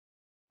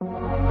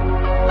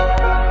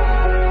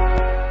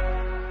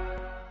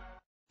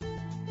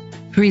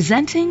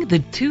Presenting the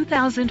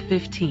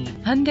 2015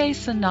 Hyundai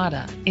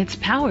Sonata. It's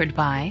powered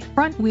by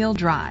front-wheel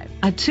drive,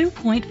 a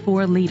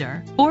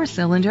 2.4-liter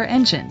four-cylinder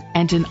engine,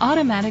 and an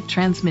automatic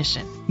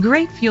transmission.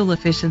 Great fuel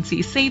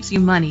efficiency saves you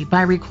money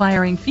by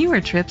requiring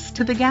fewer trips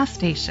to the gas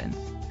station.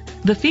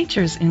 The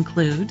features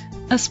include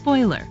a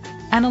spoiler,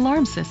 an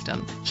alarm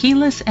system,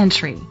 keyless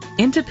entry,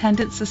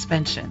 independent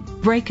suspension,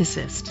 brake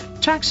assist,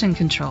 traction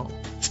control,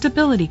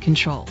 stability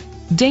control,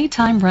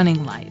 daytime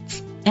running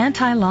lights,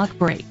 anti-lock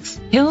brakes,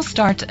 hill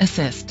start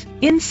assist.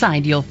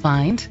 Inside you'll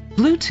find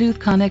Bluetooth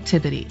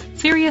connectivity,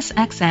 Sirius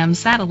XM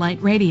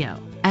satellite radio,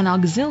 an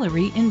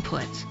auxiliary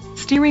input,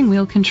 steering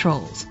wheel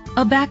controls,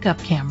 a backup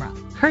camera,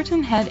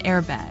 curtain head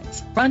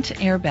airbags, front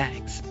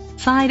airbags,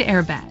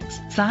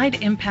 side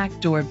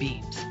impact door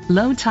beams,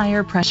 low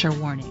tire pressure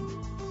warning.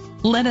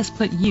 Let us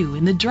put you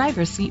in the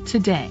driver's seat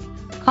today.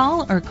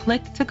 Call or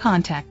click to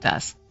contact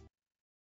us.